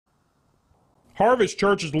Harvest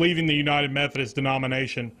Church is leaving the United Methodist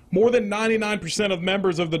denomination. More than 99% of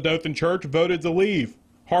members of the Dothan Church voted to leave.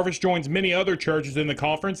 Harvest joins many other churches in the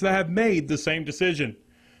conference that have made the same decision.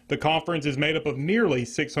 The conference is made up of nearly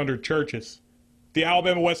 600 churches. The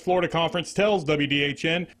Alabama West Florida Conference tells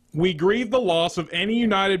WDHN, "We grieve the loss of any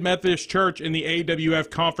United Methodist Church in the AWF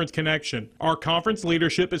Conference connection. Our conference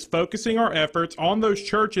leadership is focusing our efforts on those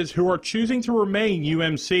churches who are choosing to remain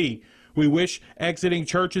UMC. We wish exiting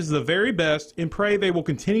churches the very best and pray they will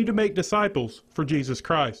continue to make disciples for Jesus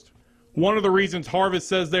Christ." One of the reasons Harvest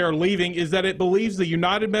says they are leaving is that it believes the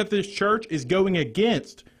United Methodist Church is going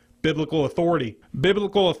against biblical authority.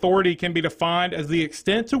 Biblical authority can be defined as the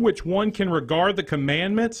extent to which one can regard the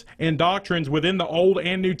commandments and doctrines within the Old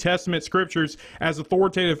and New Testament scriptures as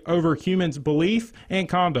authoritative over humans' belief and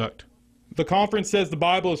conduct. The conference says the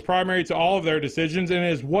Bible is primary to all of their decisions and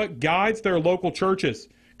is what guides their local churches,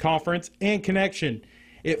 conference, and connection.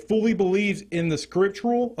 It fully believes in the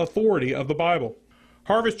scriptural authority of the Bible.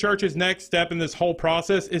 Harvest Church's next step in this whole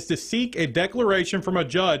process is to seek a declaration from a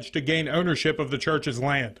judge to gain ownership of the church's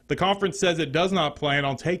land. The conference says it does not plan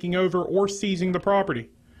on taking over or seizing the property.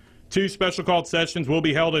 2 special called sessions will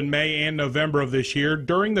be held in May and November of this year.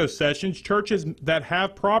 During those sessions, churches that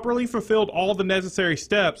have properly fulfilled all the necessary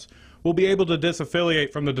steps will be able to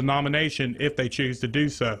disaffiliate from the denomination if they choose to do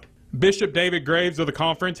so. Bishop David Graves of the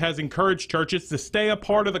conference has encouraged churches to stay a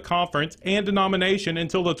part of the conference and denomination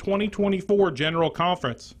until the 2024 General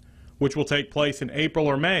Conference, which will take place in April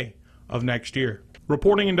or May of next year.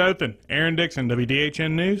 Reporting in Dothan, Aaron Dixon,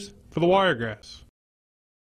 WDHN News for the Wiregrass.